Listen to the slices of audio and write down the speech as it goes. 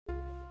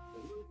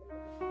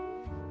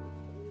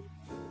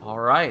All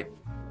right.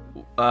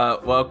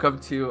 Welcome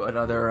to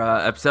another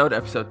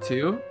episode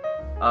 2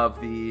 of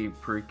the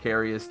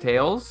Precarious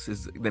Tales,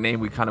 is the name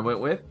we kind of went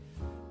with.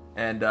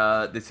 And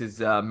this is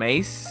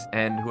Mace.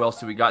 And who else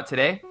do we got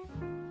today?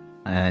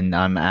 And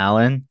I'm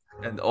Alan.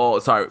 And oh,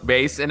 sorry,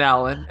 Mace and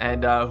Allan.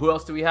 And who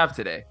else do we have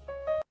today?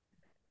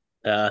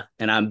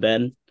 And I'm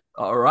Ben.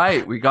 All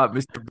right, we got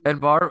Mr. Ben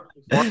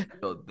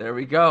Barfield. There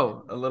we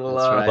go. A little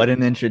That's right. What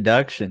an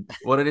introduction.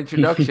 what an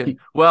introduction.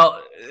 Well,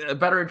 a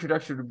better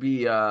introduction would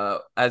be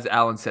as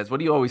Allan says. What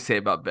do you always say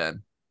about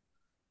Ben?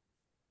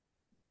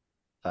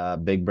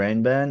 Big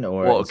Brain Ben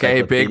or Well,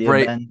 okay, big Encyclopedia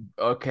break. Ben?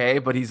 Okay,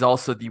 but he's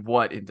also the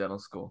what in dental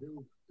school?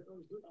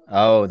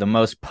 Oh, the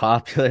most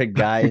popular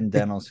guy in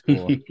dental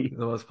school. The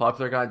most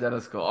popular guy in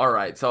dental school. All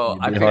right, so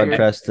You'd I be hard figured.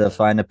 pressed to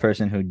find a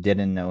person who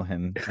didn't know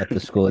him at the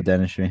School of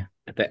Dentistry.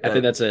 I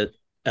think that's a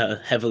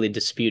heavily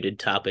disputed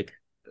topic.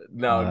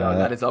 No, Uh,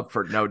 that is up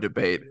for no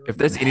debate. If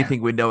there's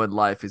anything we know in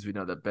life, is we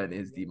know that Ben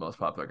is the most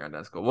popular guy in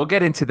dental school. We'll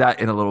get into that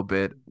in a little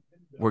bit.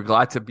 We're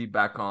glad to be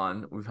back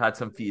on. We've had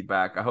some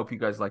feedback. I hope you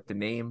guys like the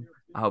name.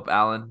 I hope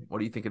Alan. What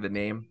do you think of the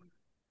name?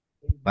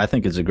 I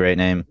think it's a great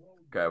name.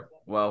 Okay.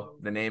 Well,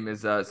 the name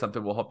is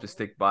something we'll hope to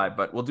stick by,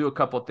 but we'll do a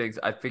couple of things.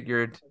 I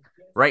figured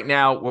right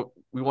now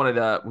we want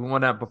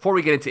to before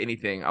we get into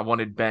anything, I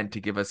wanted Ben to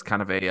give us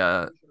kind of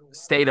a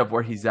state of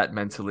where he's at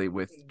mentally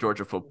with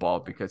Georgia football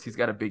because he's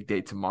got a big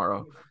day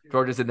tomorrow.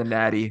 Georgia's in the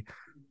Natty.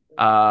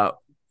 Uh,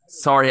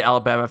 sorry,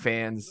 Alabama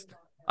fans.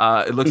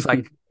 It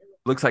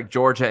looks like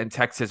Georgia and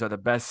Texas are the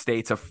best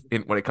states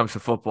when it comes to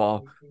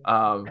football.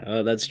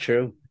 Oh, that's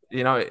true.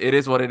 It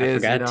is what it I is.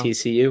 forgot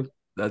TCU,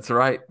 That's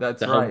right. That's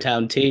the right.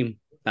 hometown team.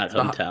 Not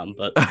hometown,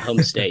 but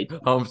home state.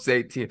 Home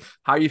state team.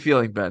 How are you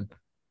feeling, Ben?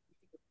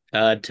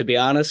 To be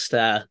honest,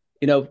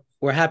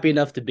 we're happy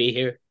enough to be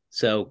here,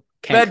 so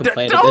can't Ben,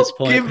 complain at this don't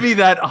point. give me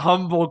that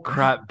humble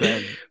crap,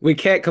 Ben. We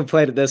can't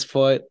complain at this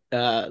point.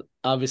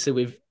 Obviously,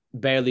 we've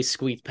barely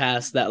squeaked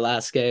past that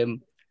last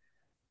game,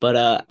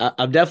 but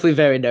I'm definitely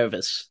very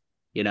nervous.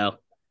 You know,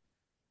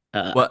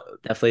 What?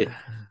 definitely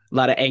a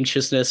lot of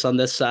anxiousness on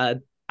this side.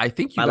 I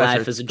think you My guys are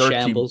life is in 13.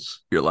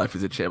 shambles. Your life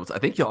is in shambles. I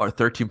think y'all are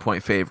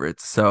 13-point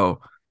favorites.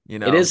 So,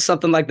 It is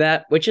something like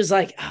that, which is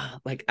like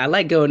I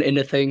like going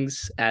into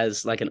things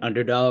as like an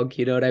underdog.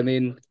 You know what I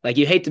mean? Like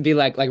you hate to be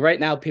like right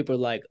now, people are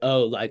like,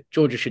 oh, like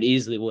Georgia should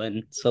easily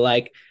win. So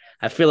like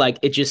I feel like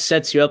it just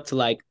sets you up to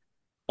like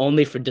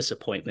only for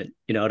disappointment.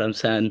 You know what I'm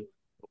saying?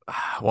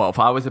 well, if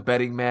I was a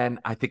betting man,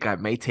 I think I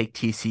may take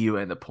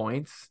TCU and the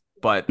points,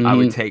 but Mhm.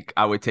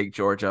 I would take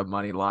Georgia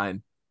money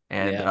line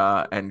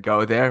Yeah, and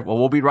go there. Well,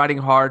 we'll be riding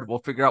hard. We'll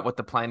figure out what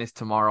the plan is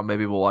tomorrow.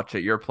 Maybe we'll watch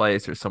at your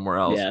place or somewhere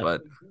else, yeah.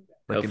 but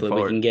looking Hopefully we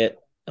forward can get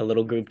a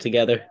little group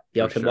together.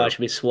 Y'all for can sure. watch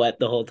me sweat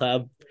the whole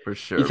time. For You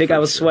sure, think for I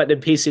was sure. sweating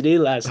in PCD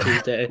last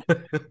Tuesday?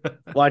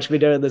 Watch me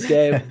during this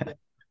game.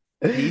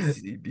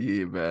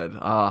 PCD, man.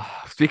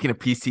 Speaking of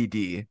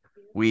PCD,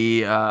 we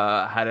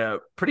had a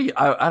pretty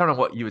I don't know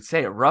what you would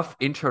say, a rough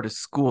intro to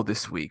school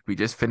this week. We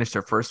just finished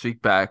our first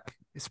week back,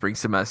 spring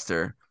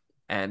semester,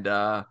 and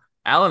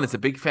Alan is a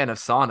big fan of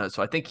sauna,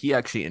 so I think he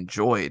actually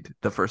enjoyed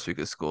the first week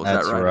of school. Is that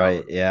That's right,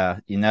 right.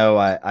 Alan?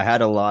 Yeah. I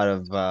had a lot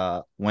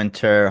of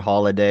winter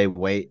holiday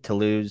weight to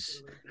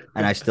lose,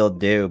 and I still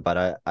do,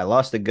 but I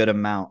lost a good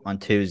amount on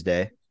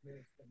Tuesday.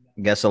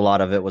 I guess a lot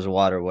of it was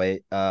water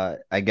weight.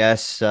 I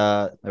guess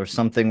there was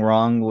something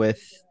wrong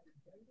with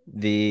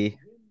the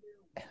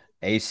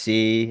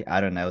AC.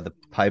 I don't know, the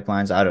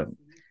pipelines.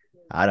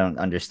 I don't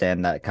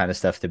understand that kind of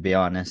stuff, to be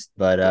honest.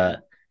 But Yeah,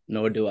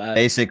 nor do I.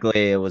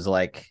 basically it was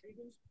like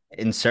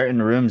in certain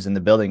rooms in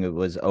the building it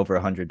was over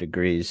 100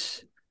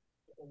 degrees.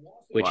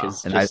 Which Wow.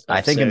 is And I, just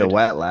I think in the absurd.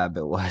 wet lab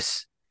it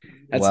was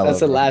That's well that's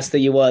the over last 100.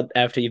 thing you want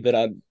after you've been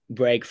on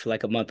break for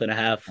like a month and a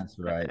half That's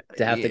right.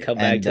 to have to Yeah. come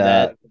back And to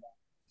that.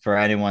 for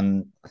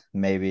anyone,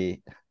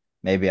 maybe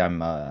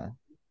I'm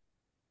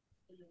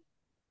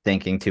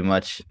thinking too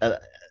much,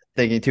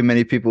 thinking too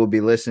many people will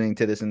be listening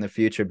to this in the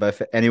future. But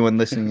if anyone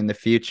listening in the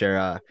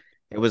future,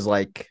 it was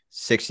like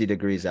 60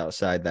 degrees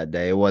outside that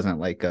day. It wasn't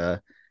like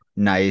a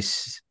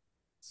nice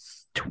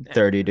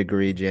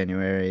 30-degree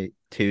January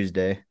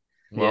Tuesday.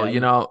 Well,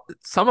 Yeah,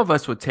 some of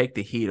us would take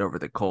the heat over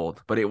the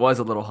cold, but it was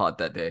a little hot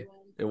that day.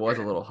 It was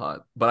a little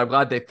hot, but I'm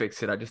glad they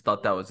fixed it. I just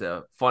thought that was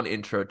a fun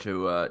intro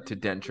to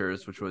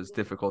dentures, which was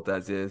difficult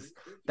as is.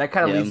 That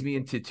kind of yeah. leads me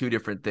into two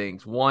different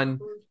things. One,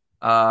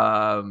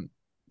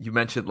 you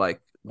mentioned like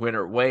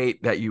winter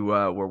weight that you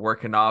were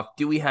working off.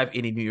 Do we have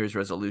any New Year's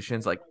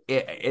resolutions? Like,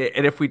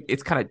 and if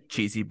it's kind of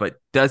cheesy, but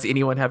does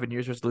anyone have a New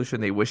Year's resolution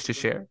they wish to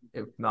share?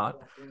 If not,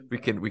 we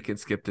can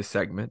skip this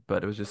segment.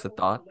 But it was just a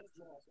thought.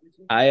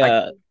 I I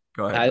uh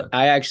Go ahead, I Ben.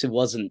 I actually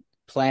wasn't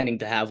planning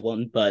to have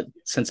one, but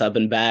since I've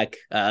been back,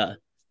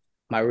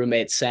 my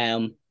roommate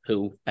Sam,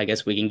 who I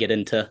guess we can get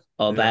into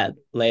all Yeah. that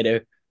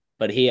later,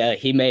 but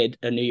he made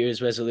a New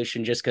Year's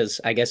resolution just because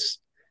I guess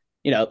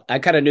I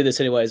kind of knew this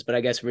anyways, but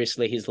I guess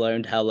recently he's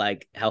learned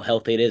how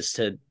healthy it is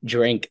to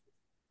drink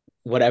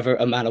whatever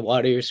amount of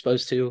water you're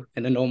supposed to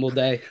in a normal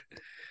day.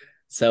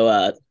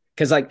 So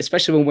because like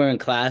especially when we're in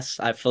class,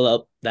 I fill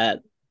up that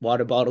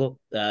water bottle.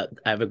 I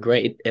have a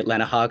great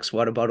Atlanta Hawks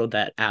water bottle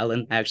that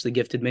Allan actually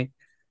gifted me.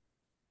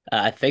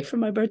 I think for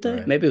my birthday.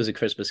 Right. Maybe it was a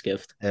Christmas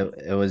gift.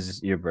 It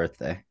was your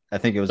birthday. I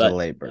think it was a But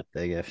late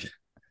birthday gift.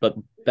 but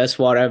best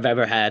water I've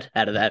ever had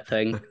out of that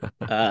thing.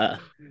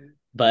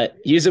 But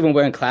usually when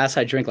we're in class,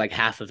 I drink like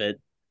half of it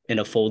in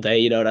a full day.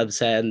 You know what I'm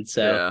saying?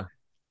 So Yeah.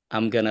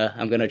 I'm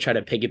gonna try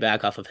to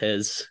piggyback off of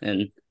his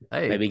and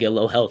Hey, maybe get a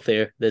little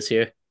healthier this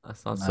year.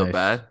 that's not so Nice.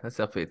 bad. That's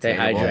definitely Stay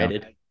attainable. Yeah.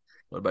 hydrated.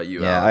 What about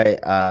you, Yeah,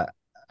 Alan?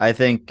 I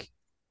think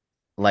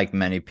like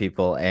many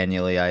people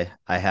annually I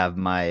have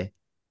my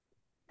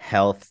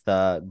health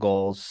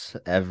goals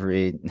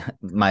every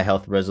my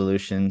health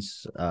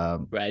resolutions.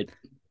 Right.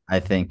 I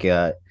think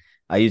I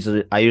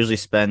usually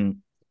spend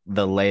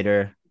the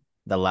latter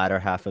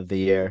half of the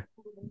year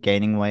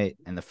gaining weight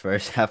and the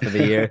first half of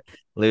the year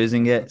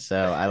losing it. So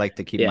I like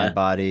to keep my Yeah,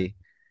 body,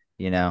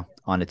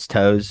 on its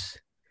toes.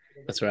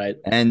 that's right.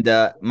 And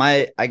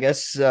I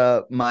guess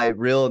my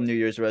real New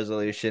Year's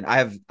resolution, I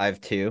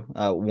have two.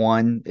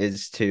 One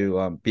is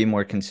to be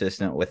more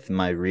consistent with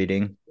my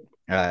reading.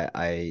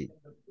 I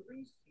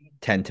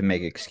tend to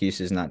make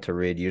excuses not to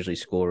read, usually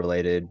school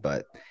related,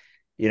 but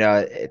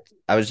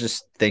I was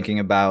just thinking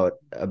about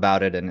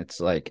it, and it's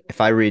like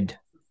if I read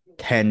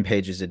 10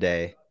 pages a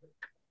day,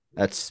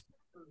 that's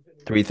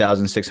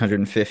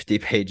 3,650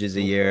 pages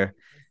a year,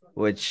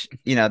 which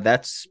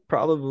that's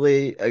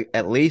probably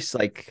at least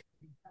like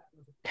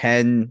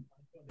 10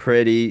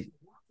 pretty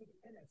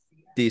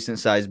decent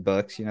sized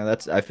books.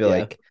 That's I feel Yeah,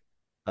 like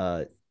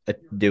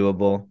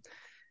doable.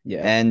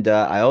 yeah. And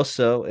I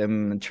also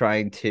am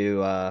trying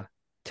to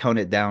tone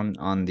it down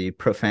on the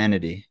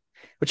profanity,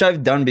 which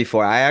I've done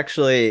before. I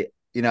actually,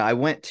 I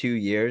went 2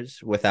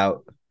 years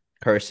without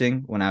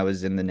cursing when I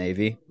was in the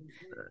Navy.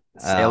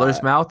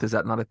 Sailor's Uh, mouth, is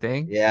that not a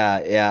thing?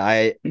 yeah,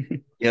 yeah.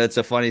 It's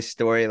a funny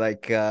story.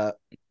 Like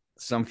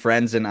some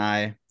friends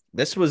and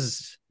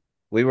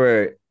we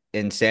were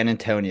in San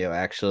Antonio,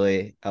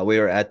 actually. We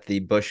were at the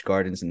Busch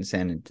Gardens in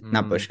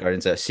not Mm, Busch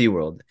Gardens,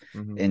 SeaWorld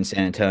mhm. in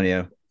San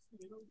Antonio.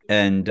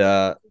 And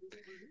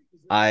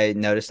I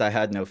noticed I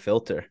had no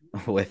filter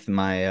with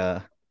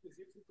my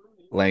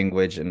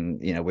language, and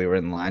we were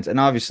in lines, and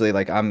obviously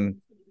like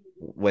I'm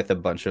with a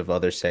bunch of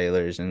other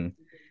sailors, and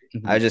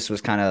I Mhm. just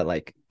was kind of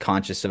like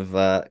conscious of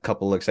a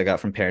couple looks I got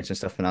from parents and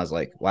stuff, and I was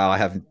like, wow, I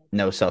have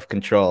no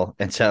self-control.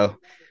 And so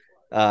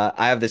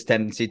I have this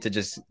tendency to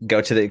just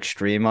go to the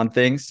extreme on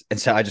things, and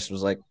so I just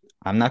was like,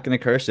 I'm not going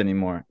to curse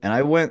anymore, and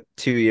I went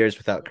 2 years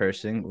without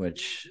cursing,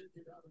 which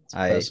It's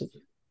I impressive.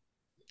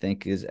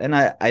 think is, and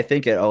I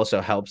think it also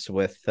helps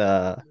with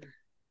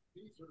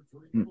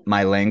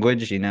my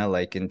language,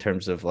 like in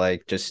terms of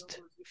like just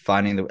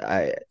finding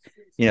curse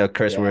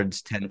Yeah,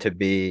 words tend to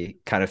be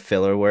kind of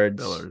filler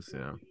words. Fillers,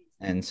 yeah.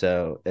 And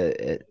so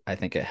I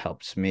think it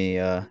helps me,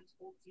 I Well,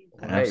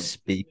 don't know, hey,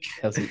 speak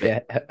helps you, yeah,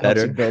 helps you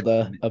better. build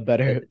a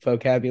better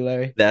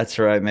vocabulary. That's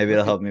right. Maybe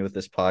it'll help me with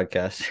this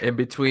podcast. in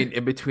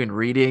between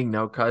reading,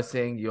 no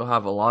cussing, you'll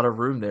have a lot of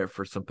room there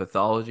for some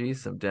pathology,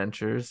 some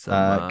dentures,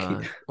 some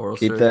Keep, oral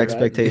keep the Right. surgery.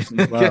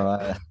 expectations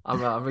low.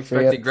 I'm Free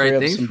expecting up, free great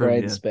up things some from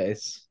brain you.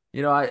 space.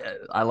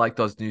 I like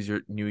those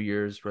New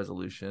Year's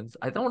resolutions.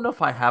 I don't know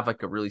if I have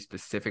like a really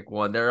specific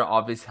one. There are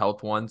obvious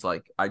health ones.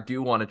 Like I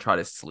do want to try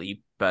to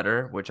sleep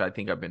better, which I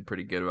think I've been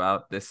pretty good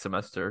about this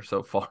semester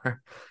so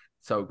far.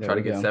 So There try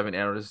to we get go. 7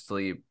 hours of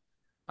sleep.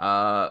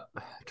 Uh,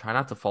 try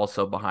not to fall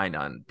so behind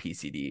on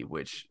PCD,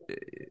 which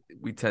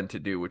we tend to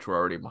do, which we're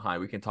already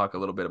behind. We can talk a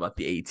little bit about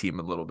the A team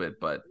a little bit,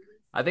 but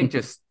I think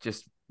just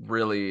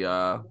really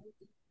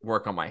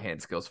work on my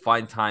hand skills.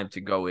 Find time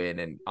to go in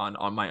and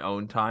on my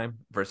own time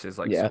versus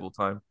like Yeah, school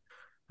time.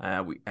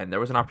 And there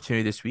was an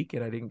opportunity this week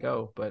and I didn't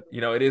go, but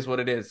it is what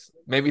it is.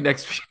 Maybe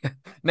next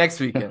next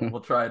weekend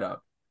we'll try it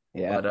out.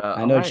 yeah. But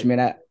I all know what right. you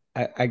mean.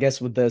 I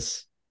guess with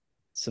this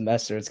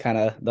semester, it's kind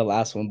of the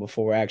last one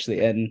before we're actually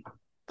in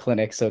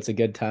clinic, so it's a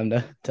good time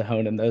to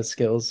hone in those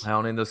skills.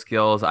 Honing those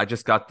skills. I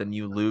just got the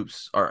new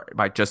loops, or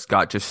I just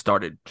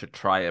started to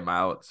try them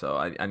out. So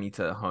I need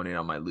to hone in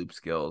on my loop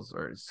skills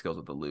or skills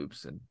with the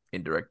loops and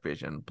indirect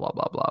vision, blah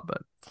blah blah.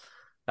 But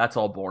that's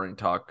all boring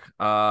talk.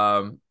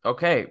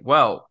 Okay,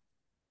 well,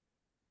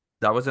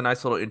 that was a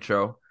nice little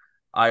intro.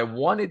 I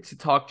wanted to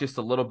talk just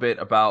a little bit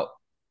about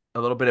a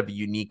little bit of a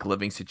unique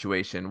living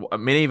situation.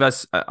 Many of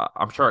us,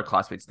 I'm sure our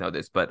classmates know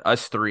this, but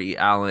us three,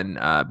 Alan,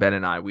 Ben,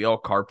 and I, we all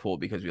carpool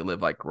because we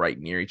live like right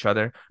near each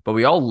other, but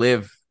we all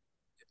live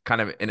kind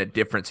of in a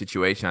different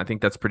situation. I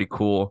think that's pretty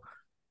cool.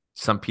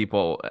 Some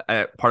people,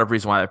 part of the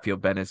reason why I feel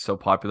Ben is so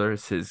popular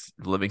is his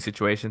living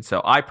situation.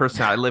 So I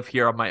personally, I live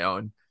here on my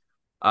own.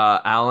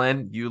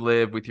 Alan, you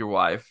live with your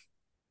wife.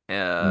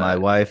 My Uh,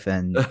 wife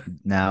and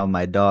now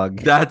my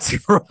dog. that's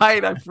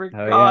right. I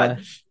Oh forgot. yeah.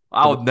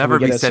 I'll Can we never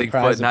get be a setting foot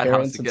in surprise that house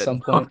appearance at again. some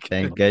point?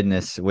 Thank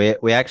goodness.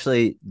 We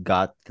actually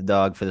got the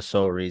dog for the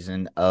sole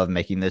reason of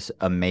making this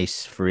a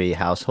mace-free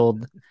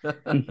household.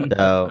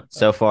 Okay.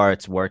 So far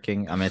it's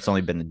working. I mean, it's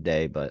only been a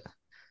day, but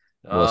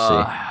We'll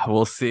see.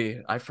 We'll see.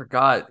 I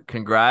forgot.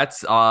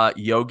 Congrats.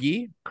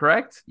 Yogi,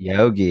 correct?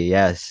 Yogi,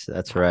 yes,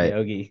 that's right.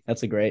 Yogi.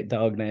 That's a great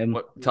dog name.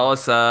 What tell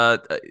us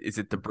is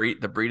it the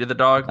breed of the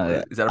dog?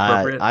 Is that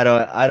I appropriate? I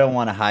don't I don't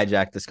want to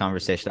hijack this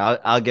conversation.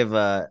 I'll give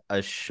a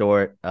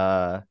short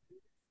I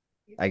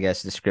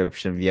guess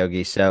description of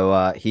Yogi.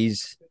 So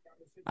he's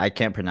I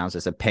can't pronounce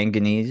this, a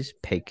Pekingese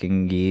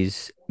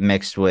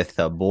mixed with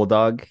a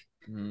bulldog.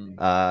 Hmm.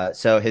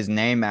 So his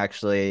name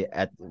actually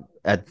at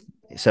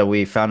so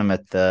we found him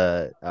at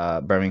the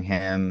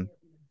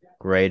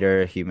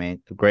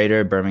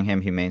Greater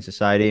Birmingham Humane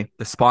Society.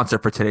 The sponsor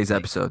for today's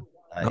episode.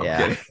 No, I'm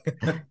Yeah,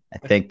 kidding. I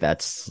think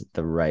that's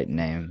the right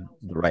name,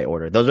 the right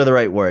order. Those are the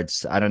right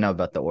words. I don't know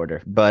about the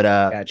order, but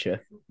Gotcha.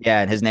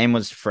 yeah, and his name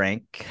was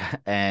Frank,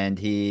 and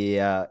he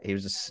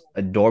was this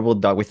adorable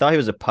dog. We thought he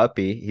was a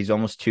puppy. He's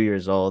almost 2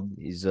 years old.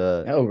 He's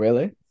a Oh,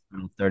 really?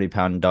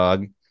 30-pound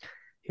dog,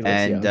 He looks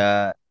and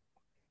young.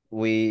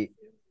 we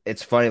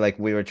it's funny, like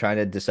we were trying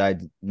to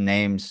decide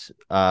names.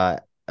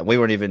 We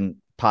weren't even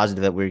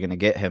positive that we were going to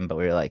get him, but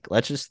we were like,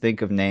 let's just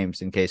think of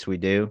names in case we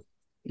do,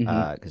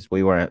 Hmm. because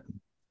we weren't.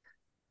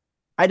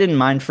 I didn't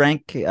mind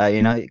Frank.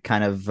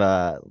 Kind of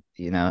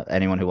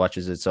anyone who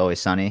watches It's Always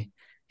Sunny,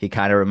 he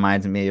kind of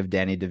reminds me of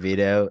Danny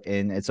DeVito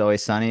in It's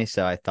Always Sunny,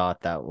 so I thought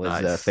that was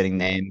a Nice. fitting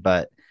name.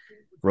 But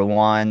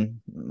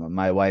Rowan,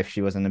 my wife,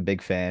 she wasn't a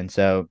big fan,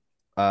 so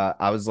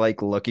I was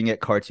like looking at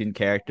cartoon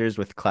characters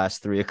with class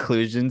three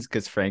occlusions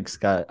because Frank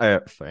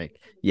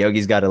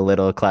Yogi's got a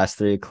little class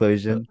three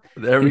occlusion,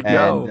 There we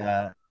and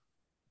go.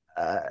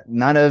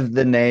 none of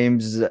the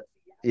names, those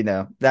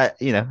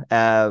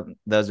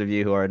of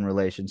you who are in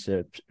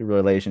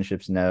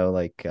relationships know,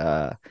 like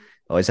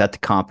always have to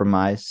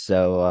compromise.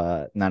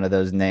 So none of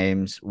those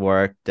names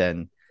worked,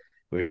 and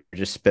we were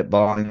just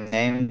spitballing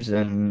names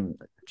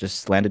and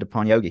just landed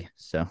upon Yogi.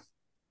 So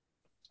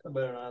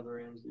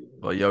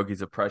Well,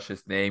 Yogi's a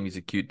precious name. He's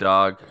a cute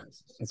dog.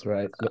 That's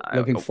right. I,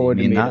 Looking you forward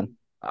to mean meet that? him.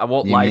 I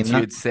won't You lie mean to you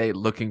that? and say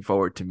looking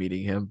forward to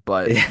meeting him,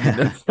 but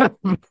Yeah.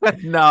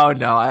 no.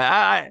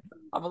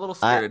 I'm a little I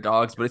scared of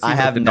dogs, but it I seems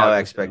like have the no dog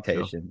looks pretty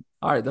chill. expectation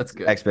All right, that's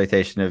good.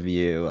 expectation of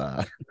you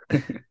We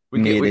could we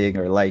meeting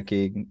or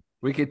liking.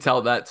 we could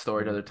tell that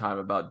story another time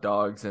about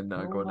dogs and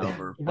going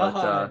over.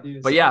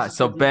 But yeah.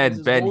 So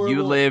Ben,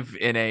 you live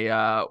in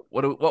a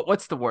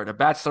what's the word? A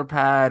bachelor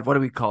pad? What do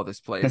we call this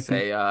place?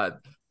 A uh,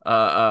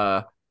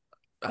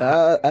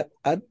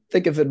 I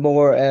think of it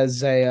more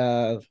as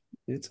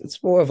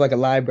it's more of like a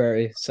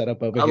library set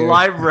up over a here.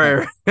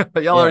 library.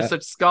 Y'all are Yeah,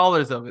 such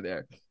scholars over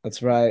there.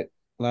 that's right.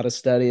 A lot of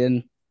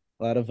studying,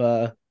 a lot of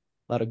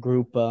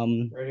group a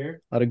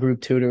lot of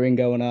group tutoring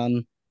going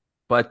on.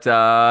 But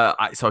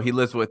so he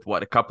lives with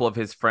what, a couple of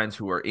his friends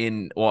who are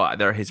in, well,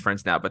 they're his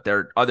friends now, but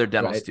they're other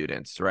dental Right.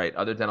 students, right?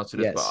 Other dental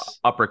students, but Yes.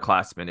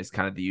 upperclassmen is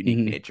kind of the unique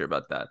Hmm. nature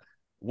about that.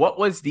 What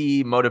was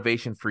the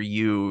motivation for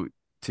you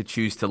to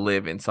choose to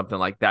live in something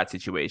like that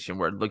situation?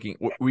 Were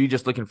you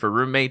just looking for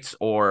roommates,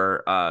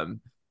 or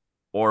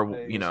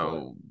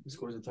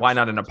why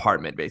not an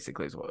apartment?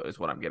 Basically, is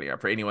what I'm getting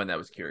at for anyone that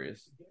was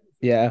curious.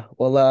 Yeah.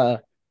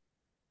 Well,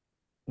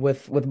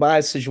 with my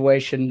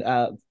situation,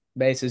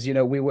 basis,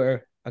 we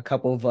were a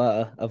couple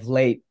of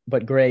late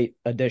but great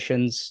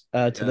additions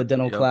to the Yep,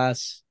 dental yep.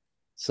 class,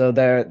 so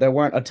there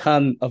weren't a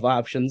ton of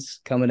options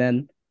coming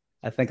in.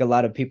 I think a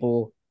lot of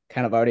people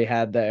kind of already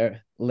had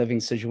their living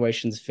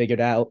situations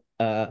figured out.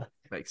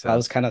 Makes I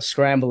was sense. kind of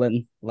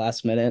scrambling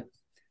last minute,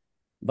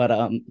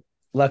 but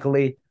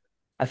luckily,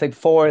 I think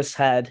Forrest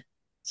had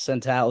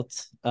sent out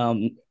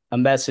a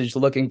message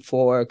looking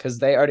for, because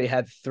they already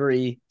had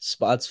three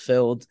spots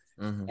filled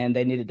Hmm. and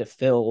they needed to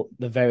fill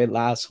the very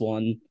last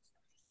one.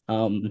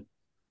 Um,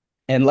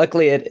 and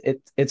luckily,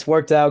 it's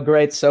worked out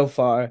great so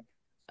far.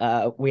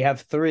 We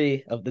have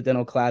three of the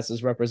dental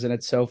classes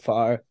represented so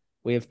far.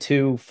 We have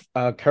two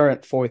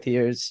current fourth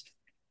years,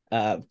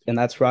 and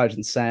that's Raj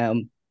and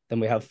Sam. Then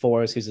we have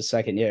Forrest, who's a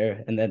second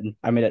year, and then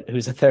I mean,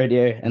 who's a third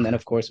year, and then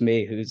of course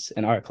me, who's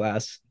in our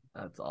class.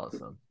 That's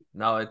awesome.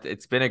 No,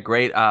 it's been a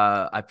great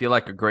I feel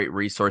like a great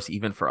resource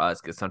even for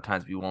us, because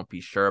sometimes we won't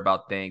be sure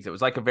about things. It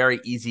was like a very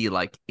easy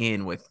like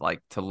in with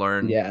like to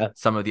learn Yeah,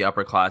 some of the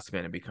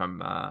upperclassmen and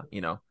become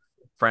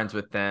friends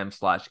with them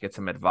slash get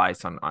some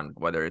advice on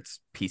whether it's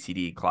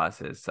PCD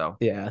classes. So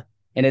yeah,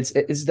 and it's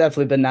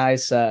definitely been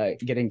nice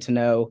getting to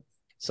know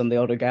some of the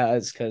older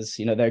guys, because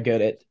they're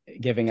good at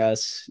giving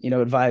us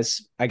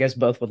advice, I guess,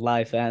 both with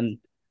life and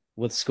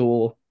with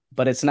school.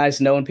 But it's nice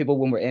knowing people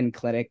when we're in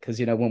clinic, because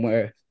when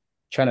we're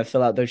trying to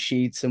fill out those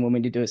sheets and when we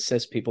need to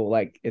assist people,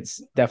 like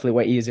it's definitely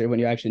way easier when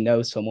you actually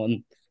know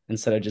someone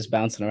instead of just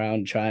bouncing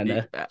around trying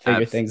to yeah,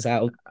 figure things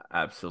out.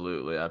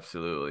 absolutely,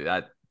 absolutely.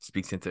 That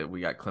speaks into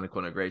we got clinical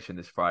integration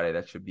this Friday.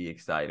 That should be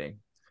exciting.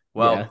 Yeah.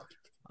 Well,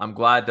 I'm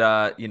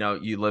glad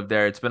you live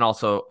there. It's been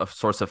also a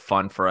source of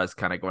fun for us,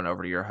 kind of going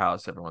over to your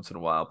house every once in a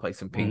while, play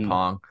some ping Mhm.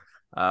 pong.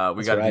 We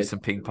That's got to do right. some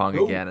ping pong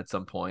again at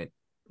some point.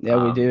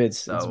 Yeah, we do. It's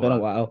So been a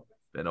while.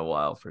 been a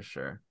while for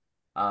sure.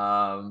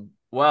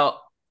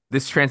 Well,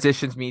 this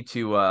transitions me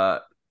to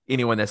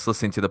anyone that's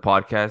listening to the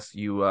podcast.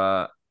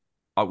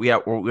 we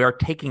are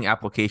taking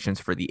applications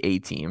for the A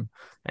team.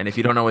 And if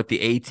you don't know what the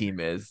A team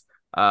is,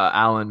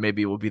 Alan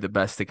maybe will be the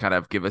best to kind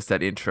of give us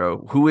that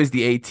intro. Who is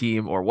the A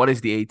team, or what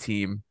is the A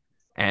team?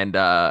 And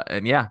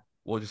yeah,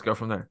 we'll just go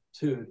from there.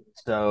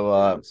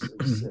 So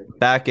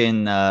back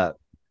in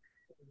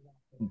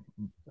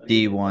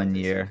D1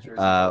 year,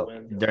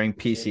 during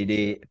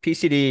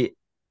PCD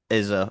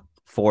is a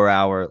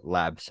 4-hour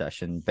lab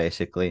session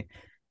basically.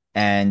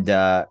 And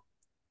I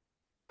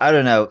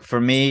don't know, for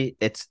me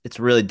it's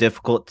really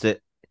difficult to.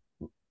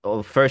 Well,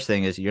 the first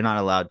thing is you're not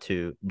allowed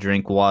to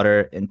drink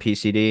water in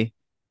PCD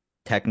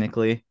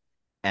technically.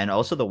 And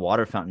also the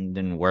water fountain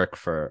didn't work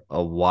for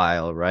a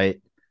while,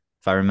 right?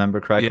 If I remember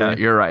Yeah,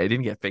 correctly. you're right. It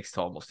didn't get fixed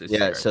till almost this Yeah,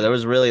 year, I so there think.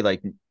 was really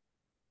like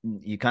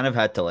you kind of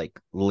had to like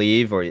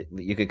leave, or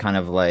you could kind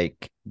of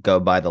like go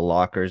by the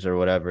lockers or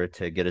whatever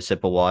to get a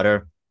sip of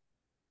water.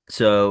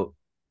 So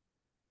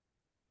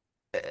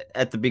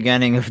at the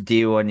beginning of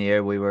D1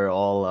 year, we were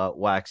all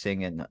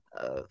waxing, and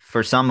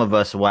for some of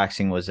us,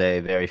 waxing was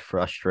a very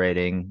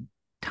frustrating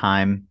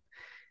time.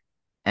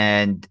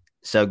 And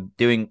so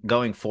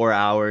going 4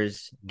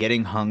 hours,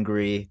 getting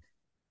hungry,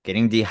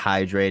 getting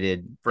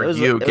dehydrated, For it was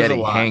a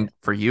lot.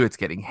 for you, it's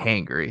getting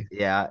hangry.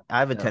 Yeah, I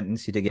have a Yeah.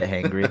 tendency to get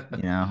hangry,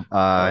 you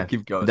know.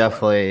 Keep going, bro.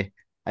 Definitely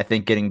I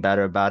think getting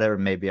better about it, or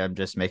maybe I'm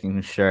just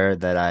making sure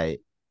that I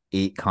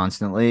eat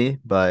constantly,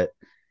 but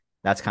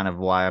that's kind of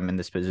why I'm in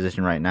this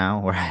position right now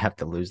where I have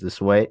to lose this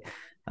weight.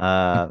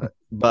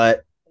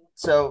 But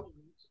so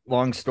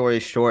long story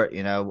short,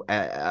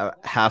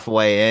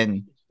 halfway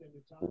in,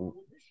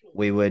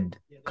 we would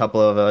a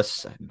couple of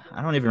us,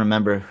 I don't even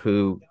remember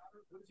who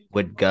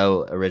would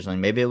go originally.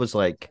 Maybe it was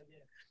like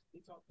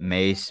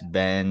Mace,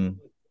 Ben,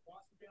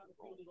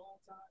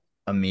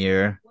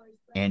 Amir,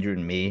 Andrew,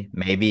 and me.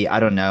 Maybe I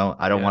don't know.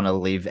 I don't Yeah. want to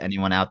leave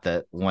anyone out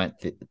that went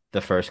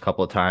the first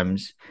couple of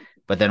times,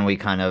 but then we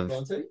kind of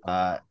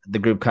the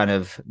group kind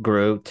of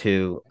grew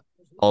to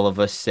all of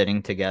us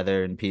sitting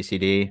together in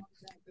PCD,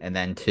 and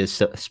then to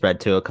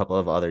spread to a couple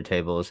of other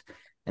tables,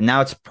 and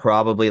now it's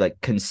probably like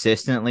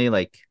consistently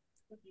like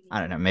I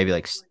don't know, maybe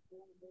like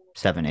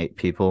 7, 8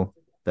 people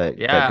that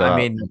Yeah, go out I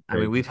mean,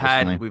 very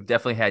consistently. we've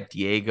definitely had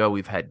Diego,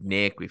 we've had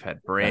Nick, we've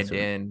had That's right.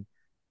 Brandon,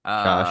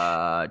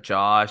 Josh,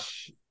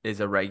 Josh is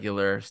a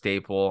regular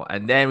staple,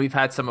 and then we've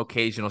had some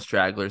occasional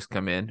stragglers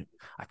come in.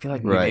 I feel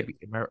like we right? maybe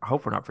I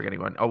hope we're not forgetting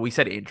one. Oh, we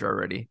said Andrew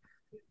already.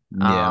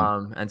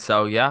 Yeah. And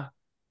so yeah,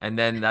 and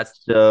then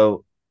that's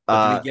So,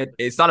 what do we uh, get?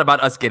 It's not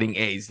about us getting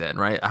A's then,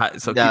 right?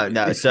 So keep no,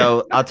 no.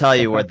 So I'll tell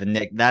you where the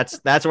Nick.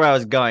 That's where I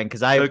was going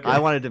because I okay.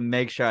 wanted to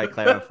make sure I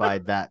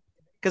clarified that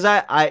because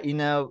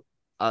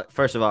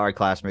first of all, our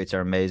classmates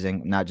are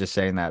amazing. I'm not just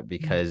saying that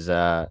because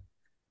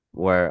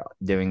we're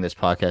doing this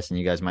podcast and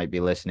you guys might be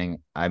listening.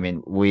 I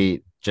mean,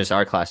 we just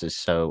our class is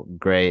so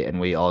great and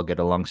we all get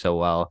along so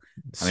well.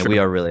 I It's mean, we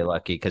true. are really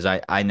lucky because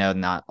I know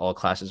not all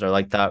classes are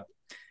like that.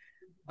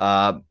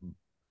 Uh,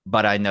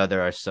 but I know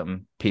there are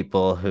some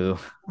people who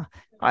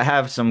I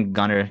have some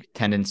gunner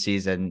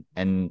tendencies and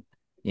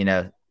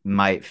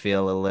might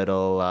feel a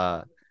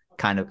little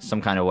kind of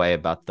some kind of way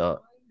about the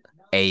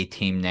A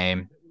team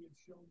name.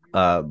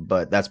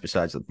 But that's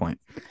besides the point.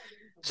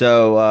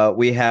 So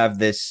we have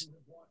this.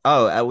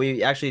 Oh,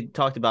 we actually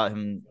talked about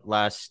him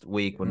last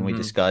week when we Hmm.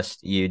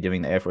 discussed you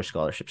doing the Air Force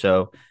scholarship.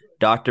 So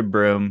Dr.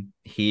 Broom,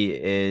 he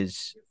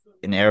is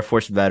an Air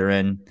Force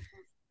veteran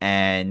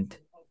and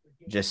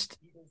just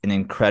an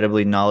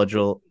incredibly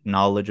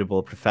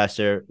knowledgeable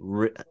professor.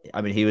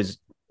 I mean, he was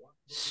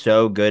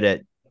so good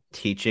at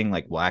teaching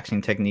like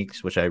waxing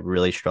techniques, which I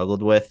really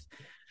struggled with,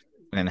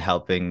 and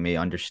helping me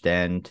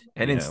understand,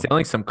 And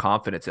instilling some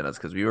confidence in us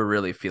because we were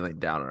really feeling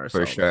down on for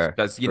ourselves. sure,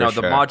 Because for the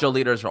sure. module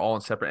leaders are all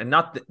in separate, and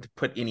not to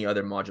put any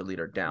other module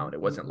leader down.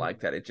 It wasn't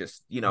like that. It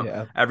just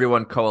Yeah.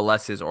 everyone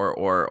coalesces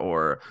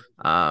or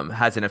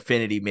has an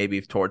affinity maybe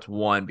towards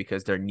one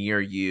because they're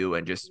near you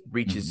and just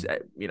reaches.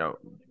 Mhm.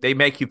 They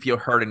make you feel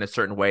heard in a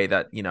certain way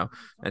that.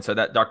 And so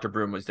that Dr.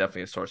 Broom was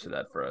definitely a source of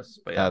that for us.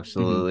 But yeah. Mhm.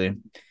 Absolutely.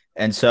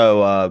 And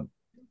so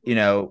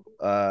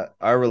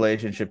our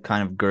relationship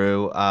kind of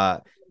grew.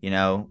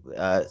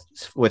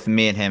 With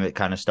me and him, it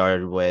kind of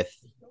started with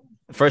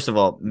first of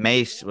all,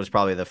 Mace was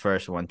probably the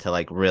first one to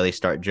like really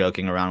start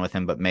joking around with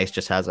him, but Mace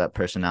just has that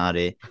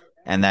personality.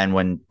 And then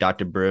when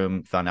Dr.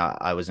 Broom found out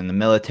I was in the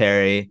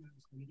military,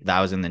 that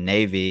I was in the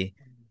Navy,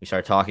 we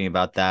started talking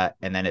about that.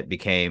 And then it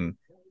became,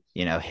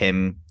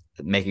 him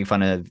making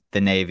fun of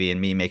the Navy and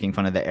me making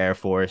fun of the Air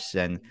Force.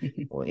 And,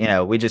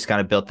 we just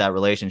kind of built that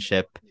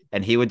relationship.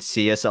 And he would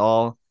see us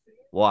all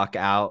walk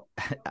out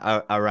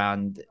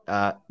around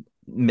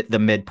the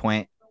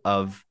midpoint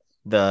of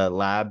the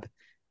lab,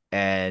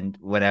 and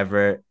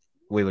whenever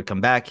we would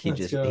come back, he'd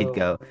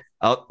go,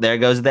 "Oh, there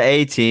goes the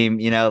A team,"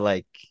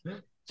 like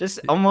just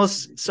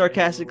almost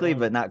sarcastically,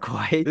 but not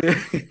quite.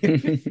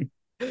 he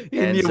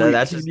And knew so we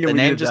that's he just knew the we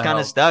name needed just the kind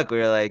of help. stuck. We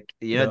were like,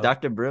 Yeah,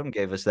 Dr. Broom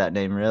gave us that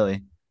name,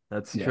 really.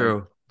 that's Yeah.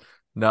 true.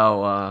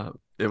 No,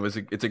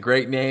 it's a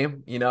great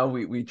name.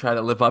 We try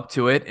to live up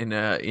to it in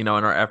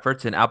our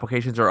efforts, and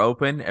applications are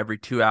open every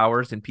 2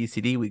 hours in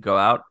PCD. We go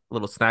out,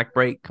 little snack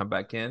break, come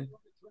back in.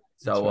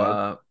 That's So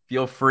right.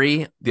 feel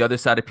free, the other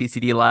side of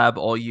PCD Lab,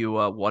 all you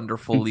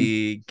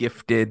wonderfully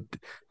gifted,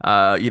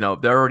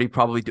 they're already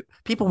probably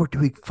people were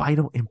doing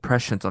final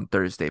impressions on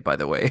Thursday, by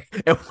the way,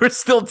 and we're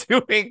still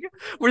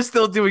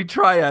doing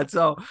triads,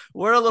 so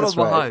we're a little That's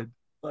right. behind.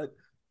 But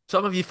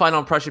some of you final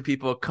impression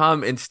people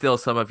come instill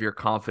some of your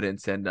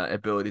confidence and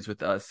abilities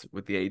with us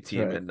with the A That's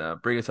team right.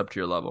 and bring us up to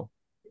your level.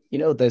 You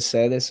know what they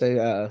say? They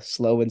say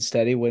slow and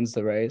steady wins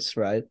the race,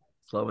 right?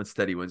 Slow and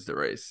steady wins the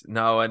race.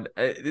 No, and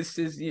this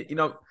is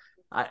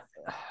I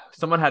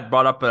someone had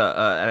brought up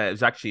it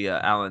was actually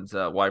Alan's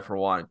wife for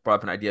one brought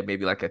up an idea,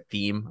 maybe like a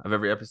theme of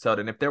every episode.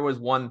 And if there was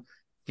one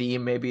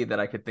theme maybe that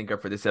I could think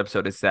of for this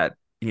episode, is that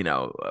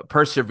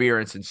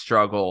perseverance and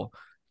struggle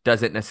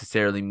doesn't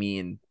necessarily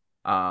mean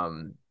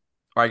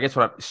or I guess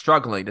what I'm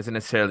struggling doesn't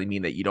necessarily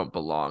mean that you don't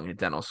belong in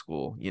dental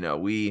school.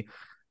 We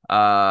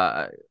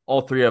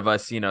all three of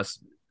us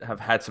have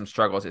had some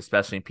struggles,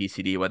 especially in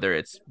PCD, whether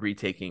it's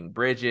retaking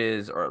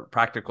bridges or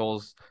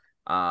practicals,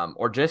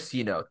 or just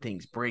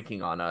things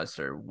breaking on us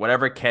or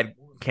whatever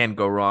can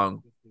go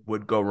wrong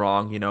would go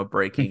wrong.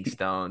 Breaking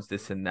stones,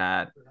 this and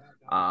that.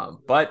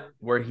 But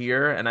we're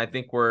here, and I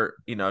think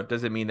it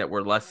doesn't mean that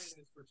we're less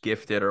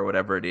gifted or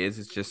whatever it is.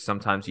 It's just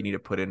sometimes you need to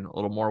put in a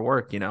little more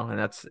work, and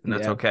that's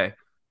Yeah. okay.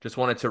 Just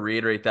wanted to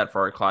reiterate that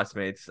for our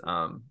classmates,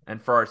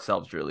 and for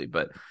ourselves, really.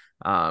 But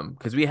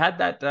because we had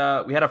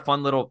a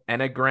fun little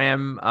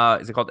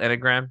enneagram. Is it called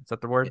enneagram? Is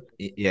that the word?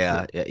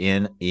 Yeah, yeah,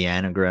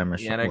 Ianagram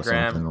The or enneagram,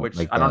 something which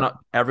like I don't that. know,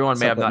 everyone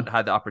may have not Something.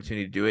 had the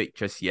opportunity to do it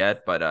just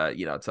yet, but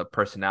it's a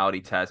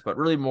personality test. But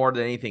really, more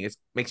than anything, it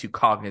makes you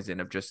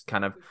cognizant of just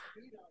kind of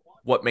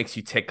what makes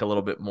you tick a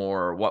little bit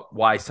more, or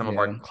why some of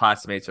our Yeah.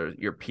 classmates or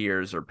your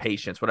peers or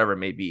patients, whatever it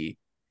may be,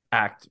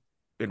 act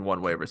in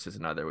one way versus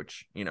another.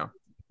 Which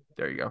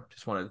there you go.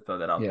 Just wanted to throw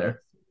that out Yeah.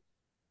 there.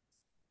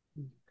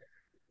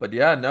 But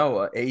yeah,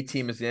 no, A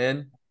team is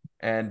in,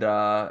 and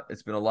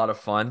it's been a lot of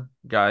fun,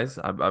 guys.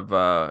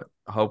 I've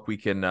hope we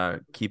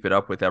can keep it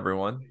up with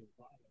everyone.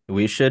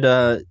 We should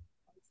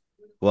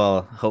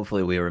well,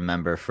 hopefully we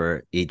remember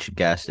for each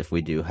guest if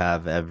we do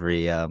have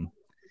every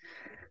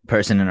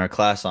person in our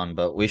class on,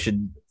 but we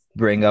should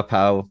bring up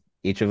how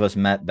each of us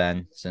met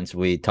Ben since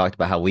we talked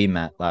about how we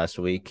met last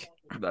week.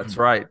 That's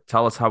right.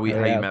 Tell us Oh how you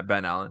yeah. met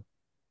Ben Allen.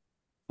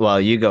 Well,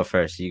 you go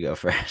first. You go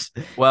first.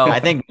 I Well,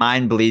 think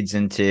mine bleeds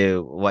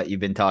into what you've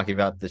been talking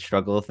about, the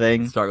struggle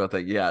thing. struggle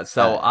thing. Yeah.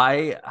 So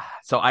Uh,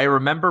 I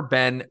remember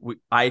Ben.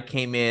 I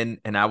came in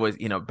and I was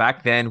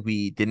back then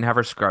we didn't have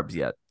our scrubs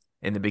yet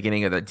in the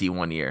beginning of the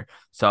D1 year.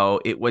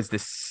 So it was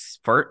this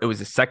first. It was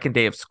the second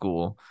day of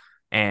school,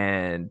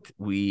 and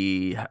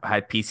we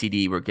had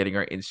PCD. We're getting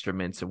our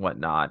instruments and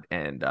whatnot,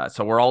 and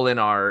so we're all in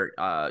our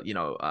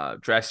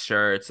dress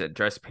shirts and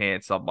dress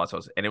pants, all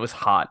muscles, and it was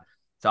hot.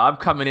 So I'm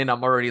coming in.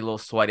 I'm already a little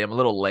sweaty. I'm a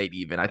little late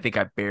even. I think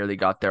I barely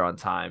got there on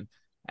time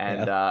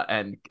and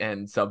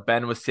Yeah. so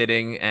Ben was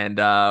sitting and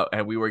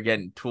we were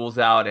getting tools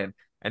out and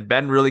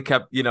Ben really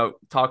kept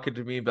talking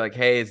to me be like,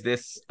 hey, is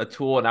this a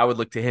tool? And I would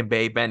look to him,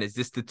 hey Ben, is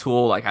this the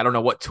tool? Like, I don't know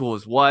what tool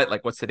is what,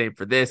 like what's the name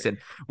for this? And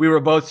we were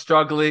both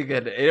struggling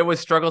and it was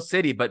struggle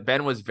city, but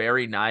Ben was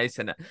very nice.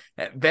 And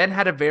Ben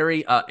had a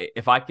very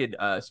if I could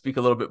speak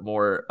a little bit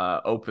more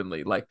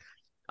openly, like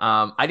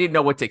I didn't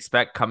know what to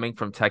expect coming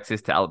from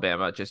Texas to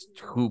Alabama, just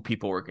who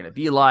people were going to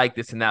be like.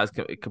 This and that was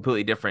a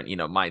completely different,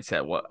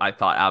 mindset. What I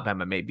thought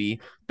Alabama may be.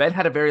 Ben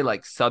had a very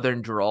like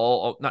Southern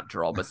drawl, not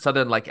drawl, but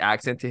Southern like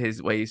accent to his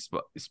way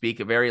speak.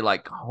 A very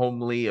like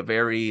homely, a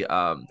very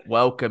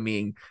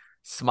welcoming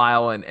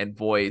smile and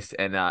voice,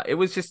 and it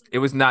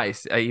was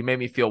nice. He made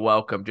me feel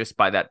welcome just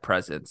by that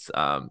presence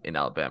in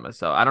Alabama.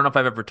 So I don't know if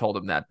I've ever told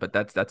him that, but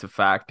that's a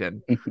fact.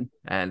 And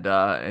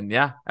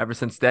yeah, ever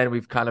since then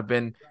we've kind of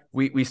been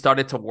we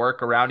started to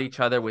work around each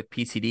other with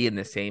PCD in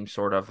the same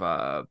sort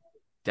of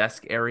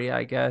desk area,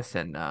 I guess.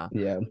 And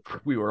Yeah.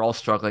 we were all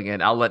struggling,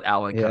 and I'll let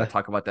Alan kind of Yeah.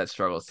 talk about that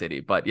struggle city.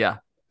 But yeah,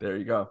 there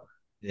you go.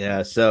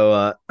 yeah.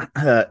 So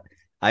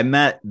I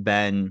met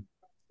Ben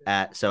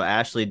so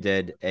Ashley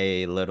did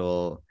a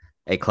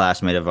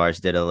classmate of ours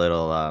did a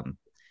little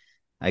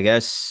I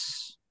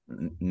guess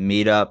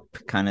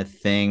meetup kind of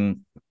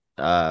thing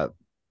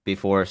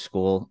before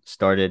school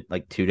started,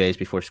 like 2 days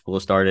before school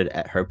started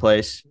at her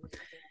place.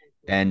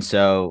 And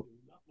so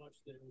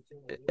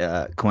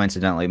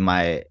coincidentally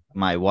my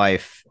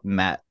wife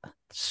met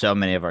so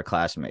many of our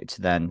classmates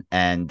then,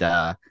 and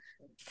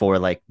for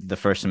like the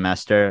first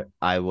semester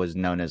I was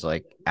known as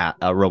like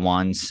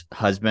Rawan's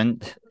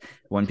husband.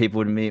 When people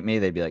would meet me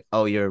they'd be like,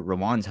 oh, you're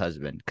Rawan's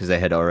husband, because they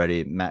had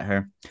already met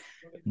her.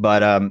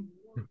 But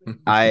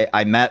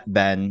I met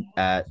Ben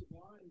at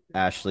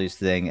Ashley's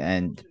thing,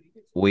 and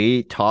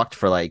we talked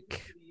for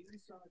like,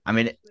 I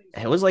mean,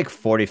 it was like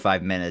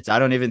 45 minutes. I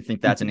don't even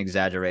think that's an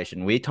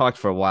exaggeration. We talked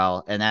for a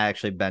while, and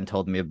actually Ben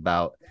told me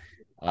about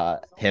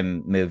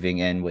him moving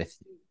in with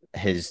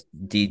his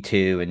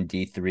D2 and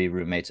D3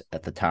 roommates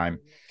at the time.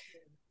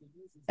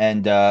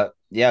 And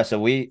yeah, so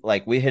we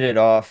hit it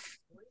off,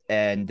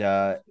 and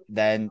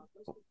then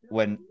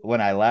when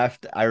I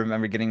left, I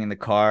remember getting in the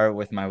car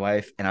with my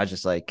wife, and I was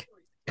just like,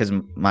 because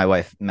my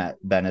wife met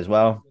Ben as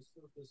well,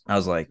 I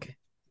was like,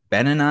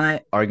 Ben and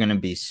I are gonna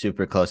be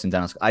super close in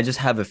dental school. I just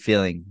have a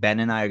feeling Ben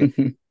and I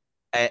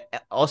are.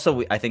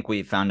 Also, I think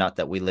we found out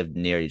that we lived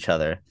near each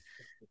other.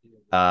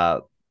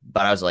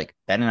 But I was like,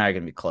 Ben and I are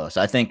gonna be close.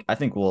 I think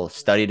we'll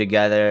study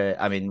together.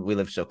 I mean, we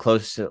live so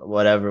close,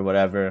 whatever,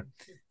 whatever.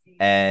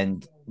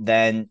 And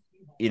then,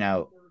 you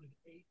know,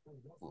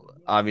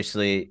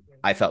 obviously,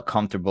 I felt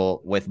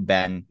comfortable with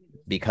Ben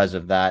because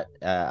of that.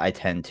 I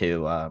tend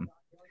to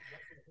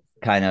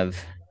kind of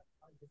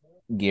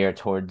gear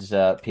towards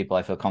people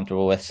I feel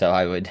comfortable with, so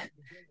I would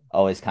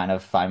always kind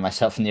of find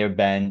myself near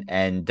Ben.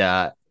 And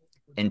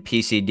in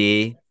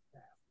PCD,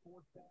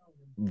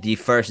 the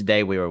first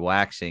day we were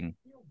waxing,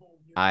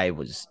 I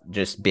was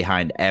just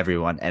behind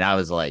everyone, and I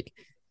was like,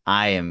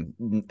 I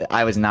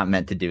was not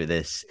meant to do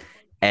this.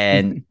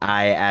 And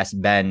I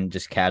asked Ben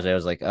just casually, I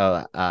was like,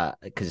 oh,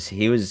 because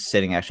he was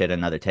sitting actually at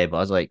another table.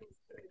 I was like,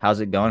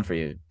 how's it going for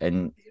you?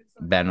 And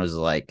Ben was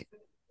like,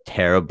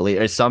 terribly,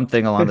 or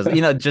something along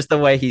those, just the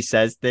way he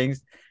says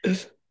things.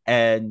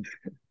 And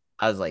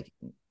I was like,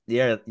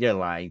 you're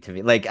lying to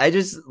me. Like, I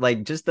just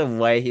like just the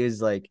way he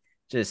was like,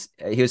 just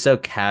he was so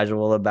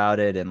casual about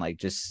it and like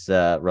just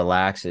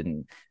relaxed.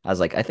 And I was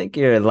like, I think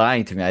you're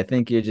lying to me. I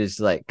think you're just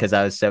like, because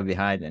I was so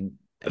behind. And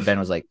Ben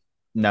was like,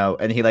 no.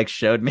 And he like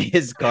showed me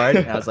his card.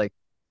 And I was like,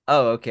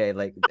 oh, okay.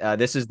 Like,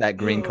 this is that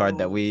green card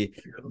that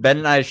Ben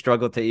and I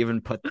struggled to even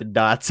put the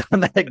dots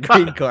on that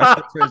green card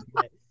the first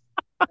day.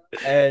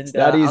 It's And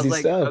not I easy was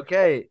like, stuff.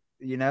 okay,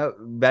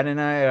 Ben and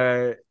I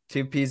are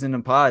two peas in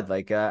a pod.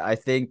 Like, I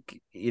think,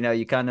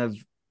 you kind of,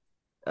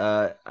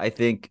 I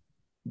think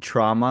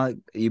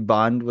you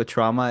bond with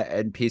trauma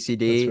and That's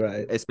PCD,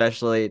 right.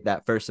 especially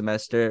that first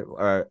semester,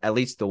 or at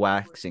least the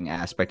waxing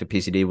aspect of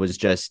PCD was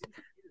just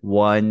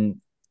one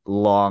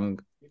long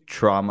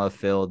trauma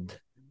filled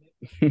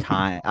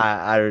time.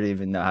 I don't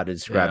even know how to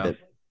describe Yeah. it.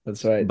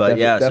 That's right. But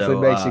yeah, Definitely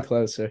so, makes you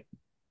closer.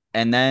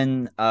 and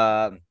then,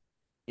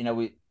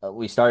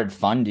 we started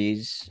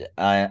fundies,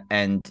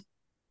 and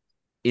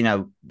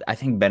I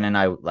think Ben and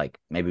I, like,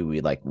 maybe we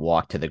like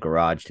walk to the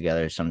garage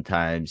together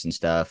sometimes and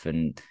stuff,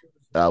 and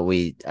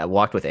we I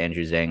walked with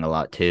Andrew Zhang a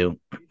lot too,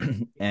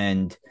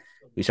 and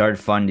we started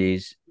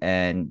fundies.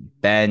 And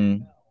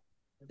Ben,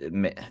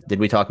 did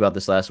we talk about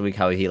this last week?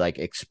 How he like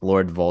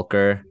explored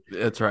Volker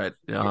That's right.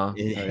 Yeah. Oh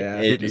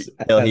yeah, just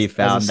until he as a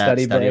found that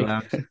study study break.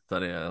 lounge.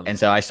 Study, yeah. And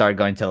so I started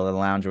going to the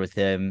lounge with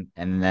him,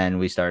 and then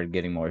we started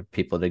getting more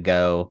people to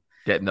go.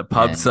 Getting the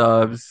pub And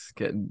subs,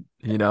 getting,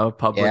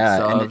 public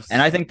yeah, and I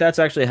subs. think that's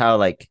actually how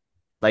like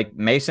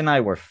Mason and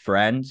I were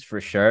friends for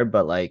sure,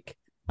 but like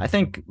I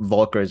think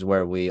Volker is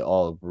where we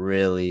all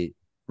really,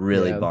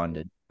 really Yeah,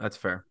 bonded. That's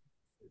fair.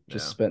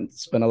 just Yeah.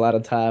 spent a lot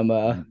of time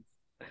Mm.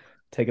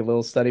 taking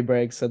little study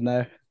breaks in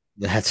there.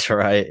 That's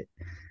right.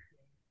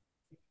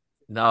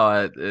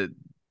 No,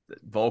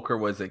 Volker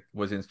was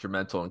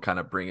instrumental in kind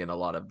of bringing a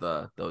lot of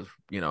those,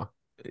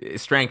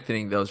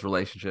 strengthening those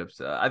relationships.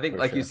 I think, For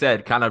like you sure. Oh,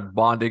 kind of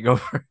bonding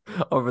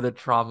over the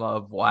trauma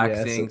of Yeah, so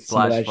waxing some of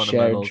slash that shared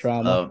fundamentals.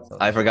 trauma. So,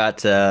 I forgot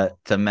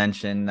to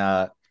mention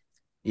I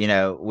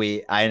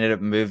ended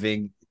up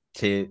moving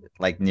to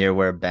like near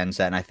where Ben's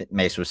at, and I think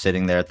Mace was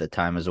sitting there at the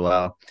time as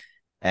well.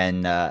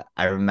 And I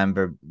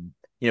remember,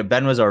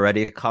 Ben was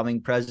already a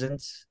calming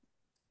presence,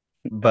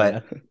 Oh yeah,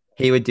 but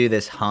he would do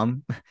this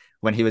hum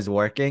when he was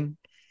working,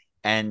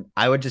 and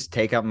I would just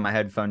take out my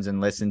headphones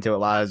and listen to it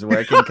while I was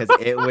working because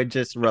it would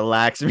just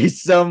relax me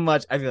so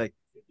much. I'd be like,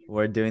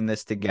 we're doing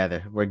this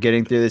together. We're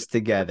getting through this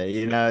together.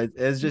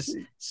 It's just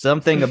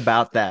something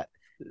about that.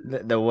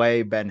 The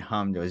way Ben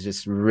hummed was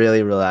just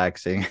really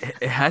relaxing.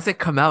 it hasn't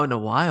come out in a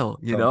while,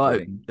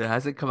 Comforting. it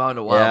hasn't come out in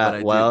a while, but Yeah, I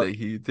did well, that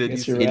he I did guess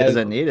used you're to he do right.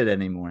 doesn't so. need it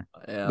anymore.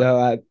 Yeah.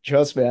 No,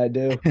 trust me, I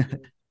do.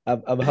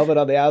 I'm humming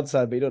on the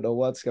outside, but you don't know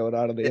what's going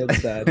on the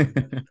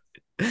inside.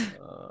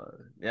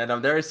 Yeah,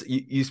 no,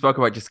 you spoke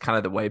about just kind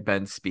of the way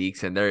Ben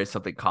speaks, and there is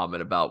something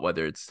common about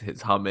whether it's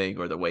his humming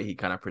or the way he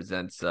kind of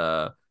presents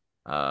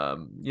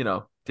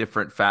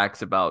different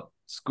facts about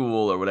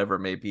school or whatever it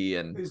may be.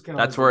 And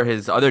that's where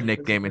his other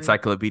nickname,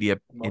 Encyclopedia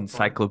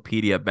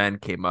Ben,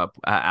 came up.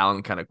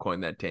 Allan kind of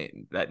coined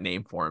that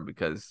name for him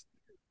because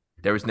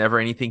there was never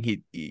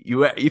anything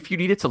if you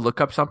needed to look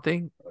up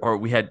something, or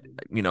we had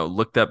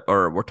looked up,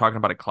 or we're talking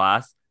about a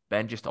class,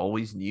 Ben just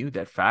always knew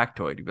that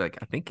factoid. He'd be like,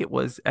 I think it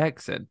was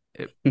X, and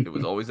it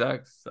was always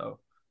X. So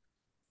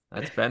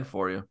that's Ben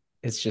for you.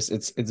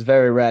 It's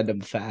very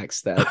random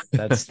facts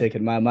that stick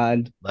in my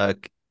mind.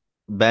 Look,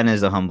 Ben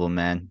is a humble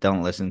man.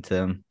 Don't listen to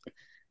him.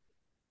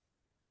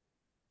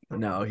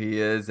 No, he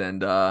is,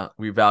 and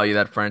we value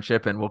that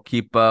friendship, and we'll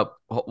keep up.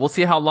 We'll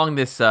see how long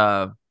this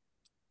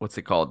what's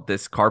it called?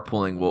 This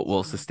carpooling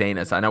will sustain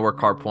us. I know we're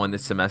carpooling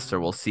this semester.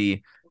 We'll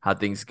see how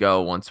things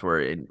go once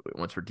we're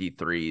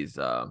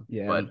D3s.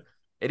 Yeah. But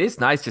it is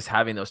nice just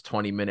having those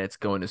 20 minutes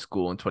going to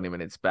school and 20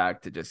 minutes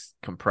back to just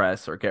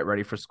compress or get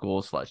ready for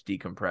school /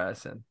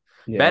 decompress. And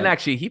Yeah. Ben,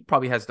 actually, he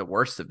probably has the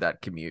worst of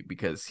that commute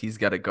because he's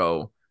got to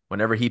go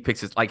whenever he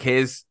picks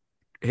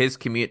his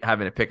commute,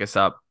 having to pick us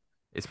up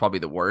is probably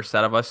the worst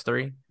out of us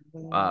three.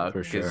 For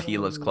Because sure. he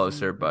lives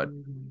closer, but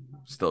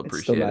still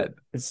appreciate it.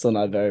 It's still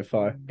not very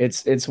far.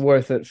 It's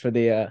worth it for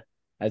the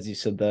as you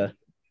said, the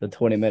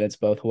 20 minutes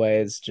both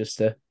ways, just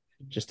to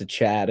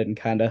chat and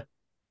kind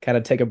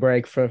of take a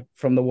break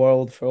from the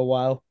world for a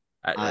while.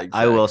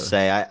 I will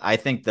say I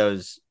think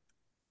those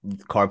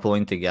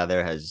carpooling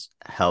together has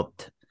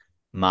helped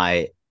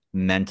my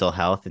mental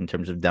health in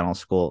terms of dental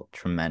school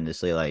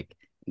tremendously. Like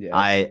Yeah,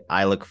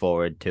 I look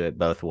forward to it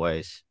both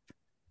ways.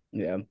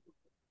 yeah.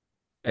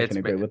 I can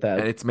agree with that.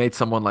 And it's made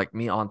someone like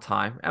me on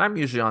time. And I'm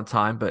usually on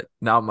time, but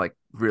now I'm like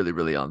really,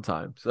 really on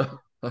time. So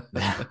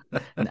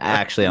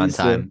Actually on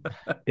time.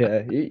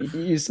 Yeah, you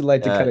used to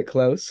like to cut it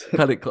close.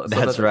 Cut it close.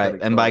 That's right.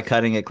 And by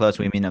cutting it close,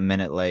 we mean a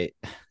minute late.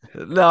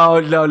 No.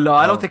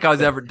 I don't think I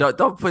was ever.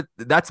 Don't put.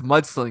 That's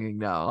mudslinging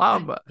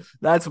now.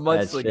 That's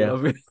mudslinging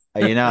over.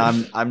 You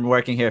know, I'm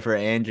working here for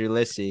Andrew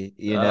Lissy.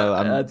 You know,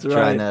 I'm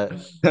trying to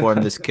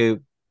form this coup.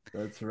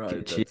 That's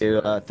right. Get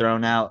you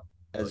thrown out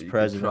as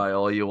president. Try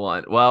all you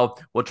want. Well,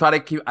 we'll try to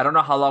keep. I don't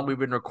know how long we've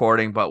been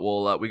recording, but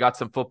we got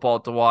some football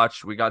to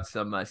watch. We got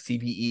some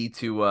CBE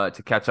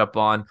to catch up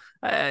on.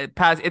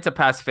 It's a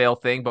pass fail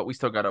thing, but we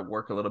still got to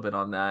work a little bit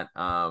on that.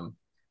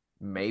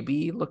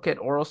 Maybe look at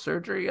oral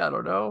surgery. I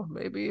don't know.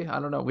 Maybe I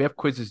don't know. We have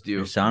quizzes due.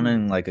 You're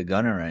sounding like a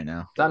gunner right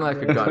now. Sounding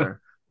like a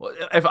gunner. Well,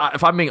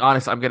 if I'm being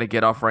honest, I'm gonna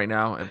get off right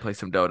now and play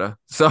some Dota.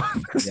 So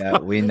yeah,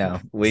 we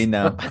know.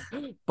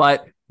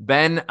 But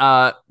Ben,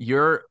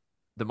 you're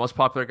the most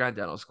popular guy in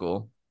dental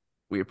school.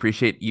 We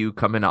appreciate you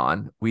coming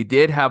on. We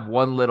did have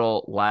one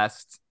little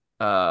last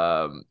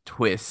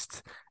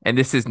twist, and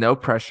this is no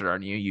pressure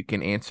on you. You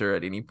can answer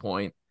at any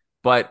point,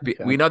 but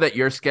we know that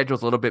your schedule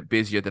is a little bit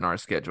busier than our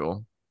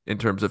schedule in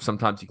terms of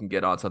sometimes you can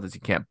get on, sometimes you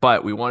can't.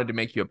 But we wanted to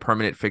make you a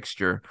permanent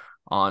fixture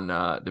on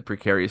the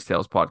Precarious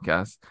Tales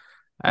podcast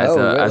as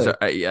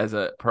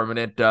a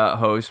permanent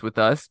host with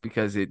us,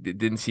 because it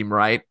didn't seem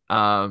right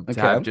to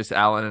have just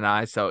Allan and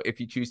I. So if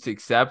you choose to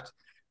accept,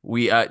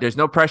 there's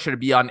no pressure to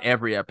be on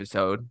every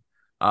episode,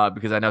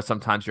 because I know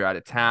sometimes you're out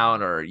of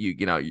town, or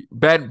you know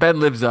Ben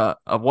lives a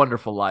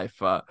wonderful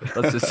life.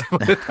 Let's just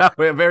put it that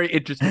way, a very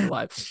interesting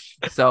life.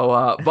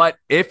 So, but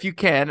if you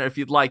can, or if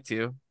you'd like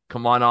to,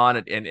 come on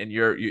and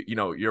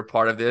you're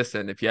part of this.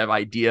 And if you have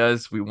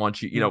ideas, we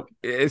want you. You know,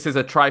 this is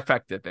a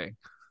trifecta thing.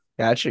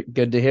 Gotcha.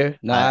 Good to hear.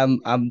 No,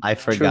 I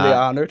forgot. Truly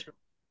honored.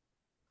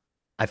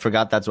 I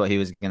forgot that's what he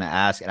was gonna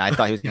ask, and I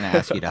thought he was gonna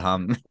ask you to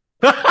hum.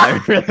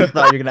 I really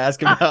thought you were gonna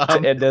ask him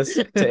to end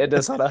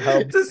us on a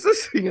hum.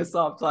 Just sing a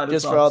soft side.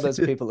 Just for all those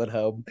people at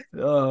home.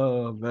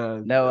 Oh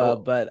man. No,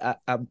 but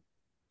I'm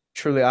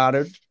truly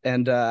honored,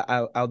 and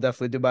I'll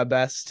definitely do my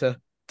best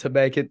to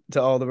make it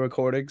to all the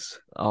recordings.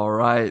 All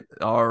right.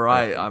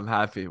 I'm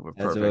happy. We're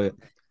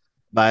perfect.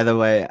 By the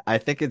way, I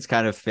think it's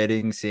kind of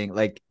fitting seeing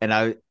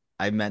and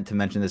I meant to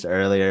mention this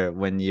earlier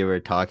when you were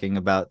talking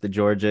about the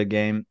Georgia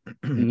game.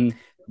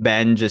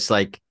 Ben just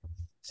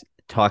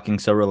talking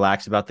so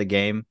relaxed about the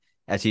game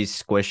as he's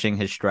squishing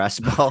his stress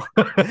ball.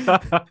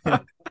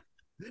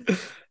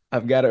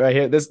 I've got it right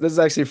here. This is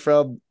actually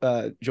from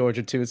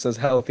Georgia too. It says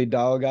 "healthy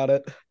dog" on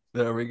it.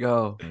 There we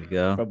go.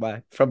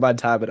 From my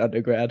time at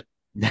undergrad.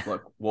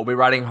 Look, we'll be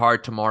riding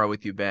hard tomorrow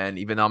with you, Ben.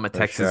 Even though I'm a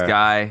Texas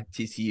guy,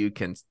 TCU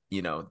can,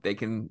 they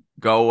can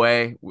go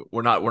away.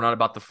 We're not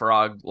about the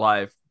frog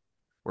life.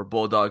 We're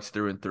Bulldogs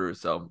through and through.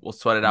 So we'll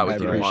sweat it out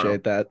with you tomorrow. I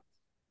appreciate that.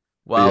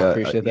 Well,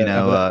 appreciate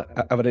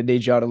that. I'm gonna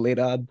need y'all to lead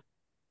on.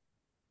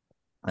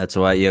 That's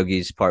why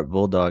Yogi's part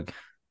Bulldog.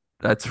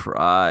 That's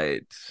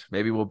right.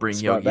 Maybe we'll bring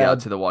Yogi out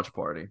to the watch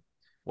party.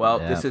 Well,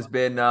 this has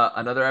been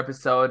another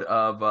episode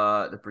of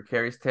the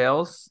Precarious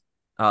Tales.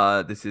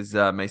 This is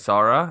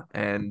Maysara,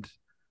 and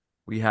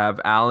we have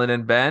Allan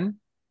and Ben.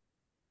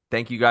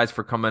 Thank you guys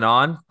for coming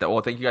on.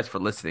 Well, thank you guys for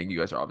listening. You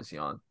guys are obviously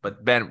on.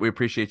 But Ben, we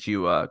appreciate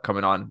you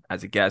coming on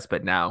as a guest,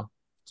 but now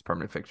it's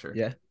permanent fixture.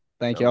 Yeah.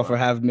 Thank you all for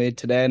having me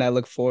today, and I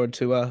look forward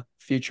to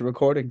future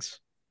recordings.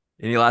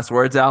 Any last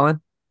words,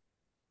 Allan?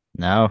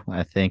 No,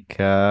 I think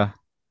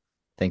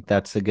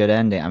that's a good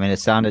ending. I mean, it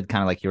sounded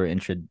kind of like you were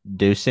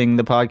introducing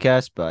the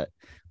podcast, but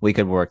we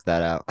could work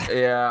that out.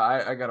 Yeah,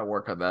 I got to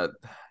work on that.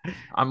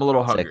 I'm a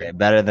little hungry. Okay.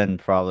 Better than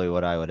probably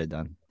what I would have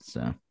done.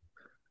 So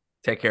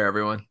take care,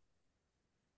 everyone.